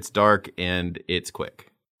far, it's dark, and it's quick.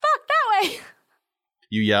 Fuck, that way!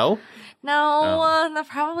 You yell? No,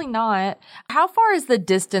 probably not. How far is the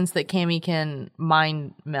distance that Kami can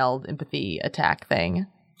mind meld empathy attack thing?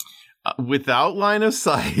 Without line of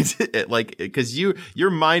sight, because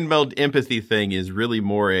your mind meld empathy thing is really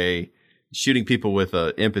more a shooting people with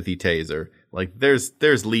a empathy taser. Like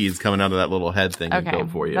there's leads coming out of that little head thing we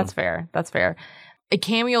built for you. That's fair.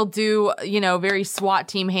 Kami will do, very SWAT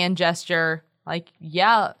team hand gesture. Like, we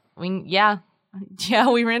ran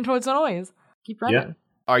towards the noise. Keep running. Yeah.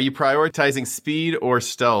 Are you prioritizing speed or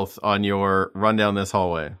stealth on your run down this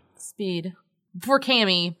hallway? Speed. For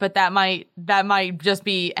Kami, but that might just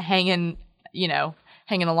be hanging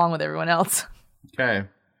along with everyone else. Okay.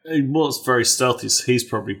 What's very stealthy is he's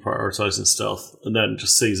probably prioritizing stealth and then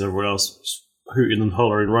just sees everyone else hooting and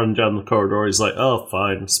hollering, running down the corridor. He's like, oh,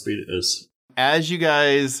 fine, speed it is. As you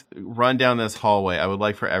guys run down this hallway, I would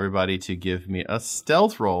like for everybody to give me a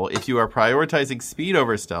stealth roll. If you are prioritizing speed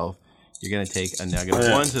over stealth, you're going to take a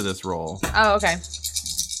 -1 to this roll. Oh, okay.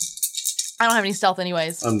 I don't have any stealth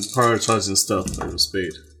anyways. I'm prioritizing stealth over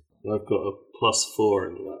speed. I've got a +4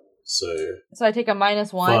 in that, So I take a -1.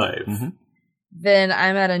 5. Mm-hmm. Then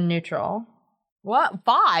I'm at a neutral. What?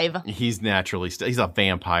 5? He's naturally he's a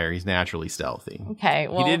vampire. He's naturally stealthy. Okay,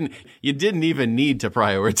 well. You didn't even need to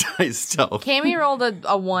prioritize stealth. Cammy rolled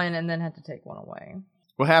a 1 and then had to take 1 away.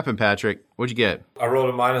 What happened, Patrick? What'd you get? I rolled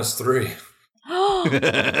a -3.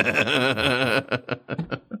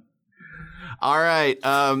 All right.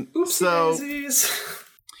 So,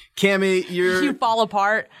 Cammy, You fall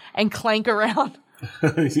apart and clank around.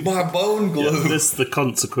 My bone glue. Yeah, this is the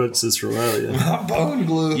consequences from earlier. My bone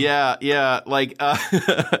glue. Yeah. Like,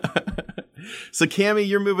 so Cammy,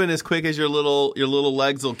 you're moving as quick as your little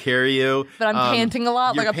legs will carry you. But I'm panting a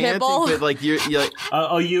lot, like a pit bull. But like you're like,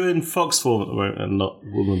 are you in fox form at the moment and not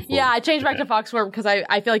woman form? Yeah, I changed back to fox form because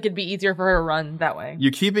I feel like it'd be easier for her to run that way.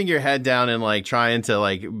 you're keeping your head down and like trying to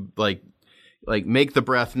like make the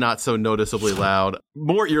breath not so noticeably loud.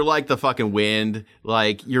 More, you're like the fucking wind.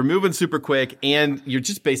 Like you're moving super quick and you're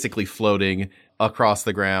just basically floating across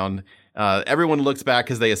the ground. Everyone looks back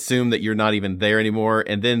because they assume that you're not even there anymore,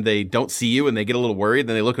 and then they don't see you and they get a little worried.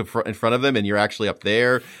 Then they look in front of them and you're actually up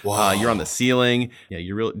there. Wow. You're on the ceiling. Yeah,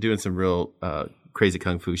 you're doing some real crazy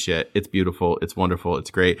kung fu shit. It's beautiful. It's wonderful.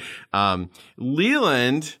 It's great.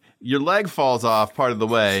 Leland, your leg falls off part of the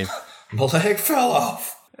way. My leg fell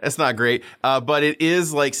off. That's not great, but it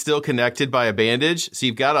is like still connected by a bandage. So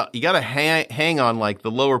you gotta hang on like the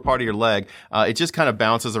lower part of your leg. It just kind of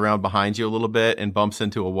bounces around behind you a little bit and bumps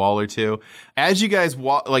into a wall or two. As you guys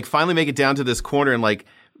finally make it down to this corner, and like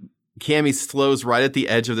Cammy slows right at the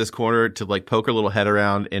edge of this corner to like poke her little head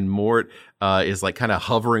around, and Mort is like kind of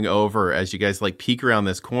hovering over as you guys like peek around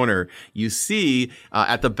this corner. You see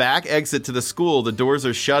at the back exit to the school, the doors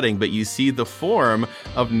are shutting, but you see the form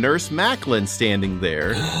of Nurse Macklin standing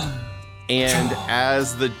there. And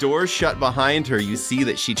as the doors shut behind her, you see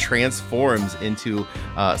that she transforms into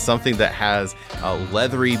something that has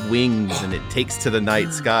leathery wings, and it takes to the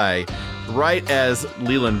night sky right as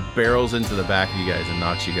Leland barrels into the back of you guys and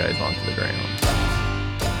knocks you guys onto the ground.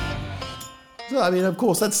 So, I mean, of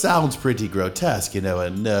course, that sounds pretty grotesque, you know, a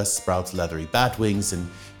nurse sprouts leathery bat wings and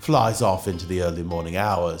flies off into the early morning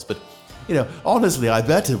hours. But, you know, honestly, I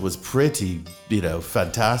bet it was pretty, you know,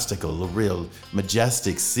 fantastical, a real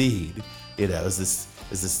majestic scene, you know, as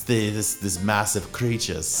this massive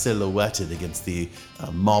creature silhouetted against the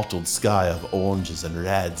mottled sky of oranges and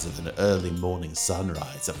reds of an early morning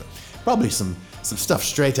sunrise. Probably some stuff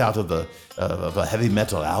straight out of a heavy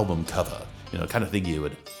metal album cover, you know, kind of thing you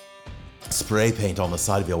would spray paint on the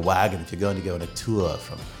side of your wagon if you're going to go on a tour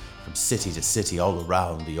from city to city all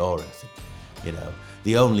around the Orith. You know,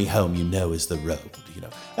 the only home you know is the road, you know,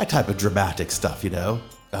 that type of dramatic stuff, you know.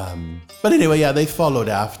 But anyway, yeah, they followed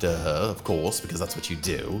after her, of course, because that's what you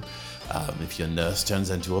do. If your nurse turns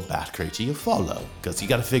into a bat creature, you follow, because you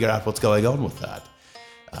got to figure out what's going on with that.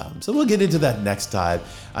 So we'll get into that next time.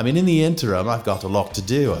 I mean, in the interim, I've got a lot to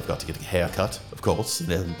do. I've got to get a haircut, of course,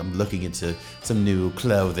 and I'm looking into some new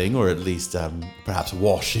clothing, or at least perhaps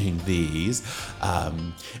washing these.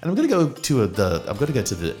 And I'm going to go to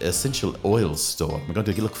the essential oil store. I'm going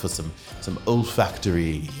to look for some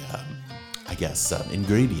olfactory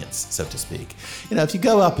ingredients, so to speak. You know, if you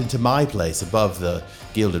go up into my place above the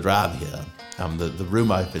Gilded Ram here, the room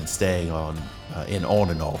I've been staying on and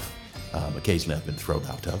off, occasionally I've been thrown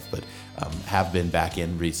out of, but have been back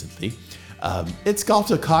in recently. It's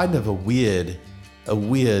got a kind of a weird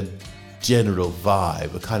general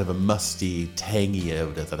vibe, a kind of a musty, tangy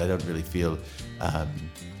odor that I don't really feel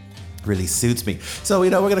really suits me. So, you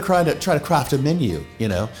know, we're going to try to craft a menu, you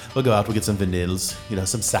know. We'll go out, we'll get some vanillas, you know,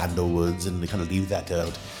 some sandalwoods, and kind of leave that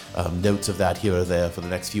out. Notes of that here or there for the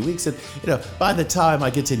next few weeks. And, you know, by the time I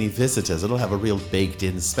get any visitors, it'll have a real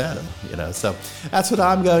baked-in smell, you know. So that's what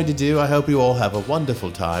I'm going to do. I hope you all have a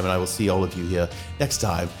wonderful time, and I will see all of you here next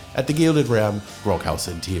time at the Gilded Ram Groghouse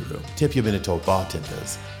and Tea Room. Tip your Minotaur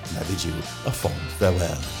bartenders, and I bid you a fond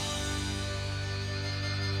farewell.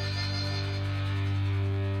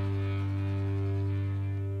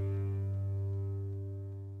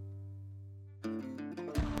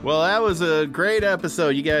 Well, that was a great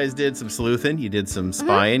episode. You guys did some sleuthing, you did some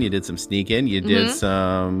spying, you did some sneaking, you did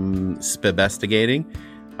some spibestigating.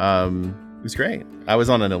 It was great. I was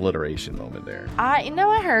on an alliteration moment there. I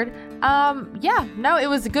heard. It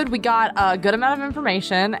was good. We got a good amount of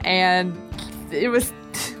information, and it was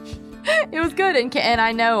It was good, and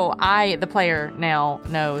I know the player now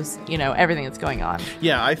knows, everything that's going on.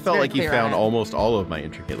 Yeah, I felt very like you clear found on it. almost all of my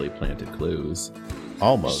intricately planted clues.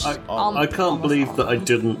 Almost. I can't believe that I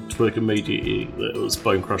didn't twig immediately that it was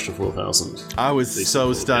Bone Crusher 4000. I was so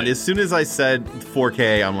 4K. stunned. As soon as I said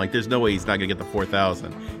 4K, I'm like, there's no way he's not going to get the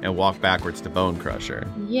 4000 and walk backwards to Bone Crusher.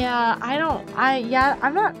 Yeah,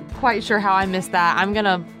 I'm not quite sure how I missed that. I'm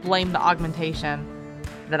gonna blame the augmentation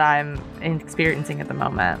that I'm experiencing at the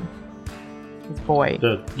moment. This boy.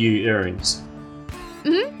 The new earrings.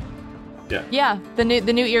 Yeah, the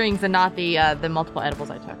new earrings and not the multiple edibles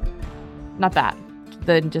I took. Not that.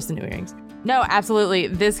 Just the new earrings. No, absolutely.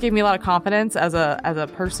 This gave me a lot of confidence as a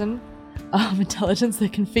person of intelligence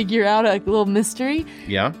that can figure out a little mystery.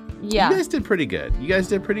 Yeah? Yeah. You guys did pretty good. You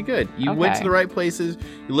went to Okay. the right places.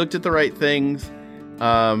 You looked at the right things.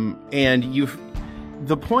 And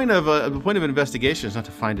the point of an investigation is not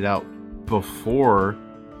to find it out before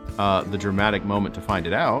the dramatic moment to find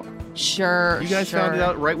it out. Sure. You guys found it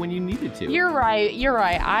out right when you needed to. You're right.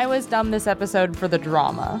 I was dumb this episode for the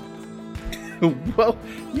drama. Well,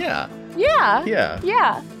 yeah.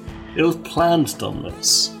 Yeah. It was planned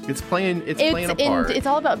dumbness. It's playing a part. It's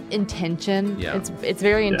all about intention. Yeah. It's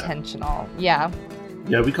very intentional. Yeah.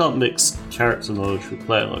 Yeah, we can't mix character knowledge with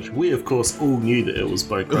player knowledge. We, of course, all knew that it was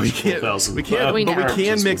Bone Crusher 4000. We We can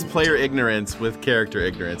characters mix wouldn't. player ignorance with character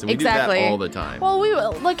ignorance, and we Exactly. do that all the time. Well,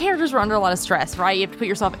 the characters were under a lot of stress, right? You have to put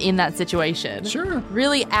yourself in that situation. Sure.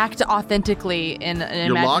 Really act authentically in an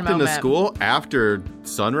You're imagined locked into moment. school after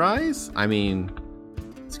sunrise? I mean,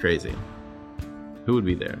 it's crazy. Who would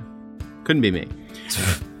be there? Couldn't be me.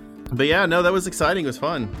 But yeah, no, that was exciting. It was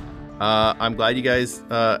fun. I'm glad you guys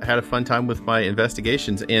had a fun time with my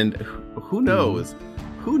investigations. And who knows?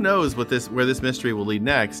 Who knows where this mystery will lead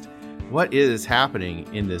next? What is happening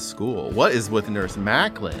in this school? What is with Nurse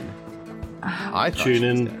Macklin? I thought Tune she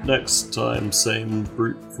was in dead. next time, same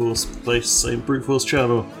brute force place, same brute force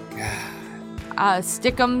channel.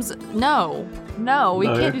 Stickums, no, we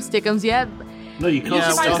No. can't do Stickums yet. No, you can't.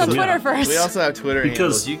 Yeah, Find us on do Twitter that. first. We also have Twitter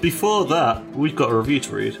Because handles. before that, we've got a review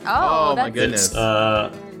to read. Oh, my that's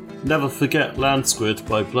goodness. Never Forget Land Squid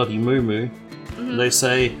by Bloody Moo Moo. Mm-hmm. They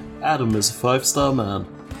say Adam is a 5-star man.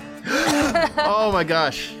 Oh my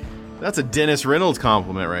gosh. That's a Dennis Reynolds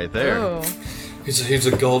compliment right there. Ooh. He's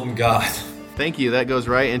a golden god. Thank you. That goes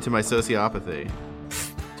right into my sociopathy.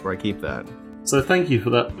 That's where I keep that. So thank you for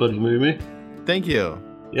that, Bloody Moo Moo. Thank you.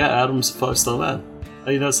 Yeah, Adam's a 5-star man.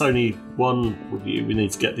 I mean, that's only one review. We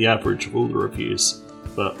need to get the average of all the reviews.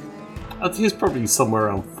 But I think it's probably somewhere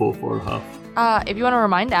around 4.5. If you want to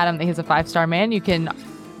remind Adam that he's a 5-star man, you can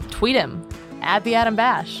tweet him at the Adam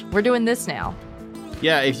Bash. We're doing this now.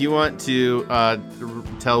 Yeah, if you want to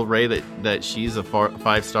tell Ray that she's a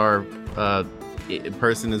 5-star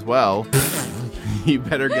person as well, you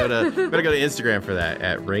better go to Instagram for that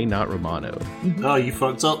at Ray Not Romano. Oh, you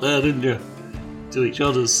fucked up there, didn't you? To each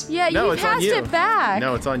other's. Yeah, No, you it's on passed you. it back.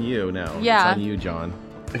 No, it's on you now. Yeah. It's on you, John.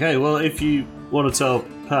 Okay, well, if you want to tell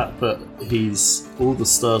Pat that he's all the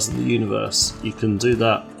stars in the universe, you can do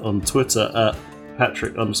that on Twitter at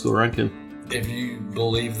Patrick_Rankin. If you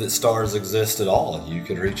believe that stars exist at all, you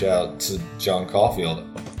could reach out to John Caulfield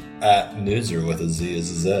at Newser with a Z as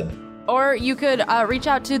a Z. Or you could reach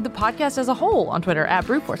out to the podcast as a whole on Twitter at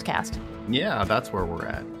BruteForceCast. Yeah, that's where we're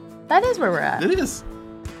at. That is where we're at. It is.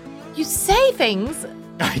 You say things.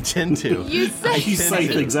 I tend to. You say You say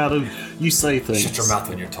things, Adam. You say things. Shut your mouth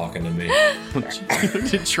when you're talking to me.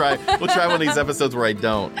 We'll try one of these episodes where I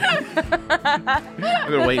don't. I've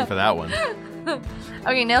been waiting for that one.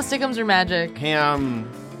 Okay, nail stickums are magic. Ham,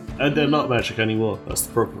 And they're not magic anymore. That's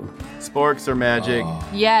the problem. sporks are magic.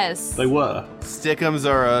 Yes. They were. Stickums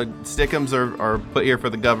are put here for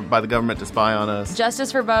by the government to spy on us.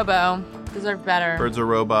 Justice for Bobo. Deserve better. Birds are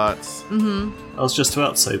robots. I was just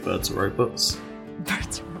about to say birds are robots.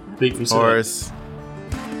 Birds are- Beat me to it. Horse.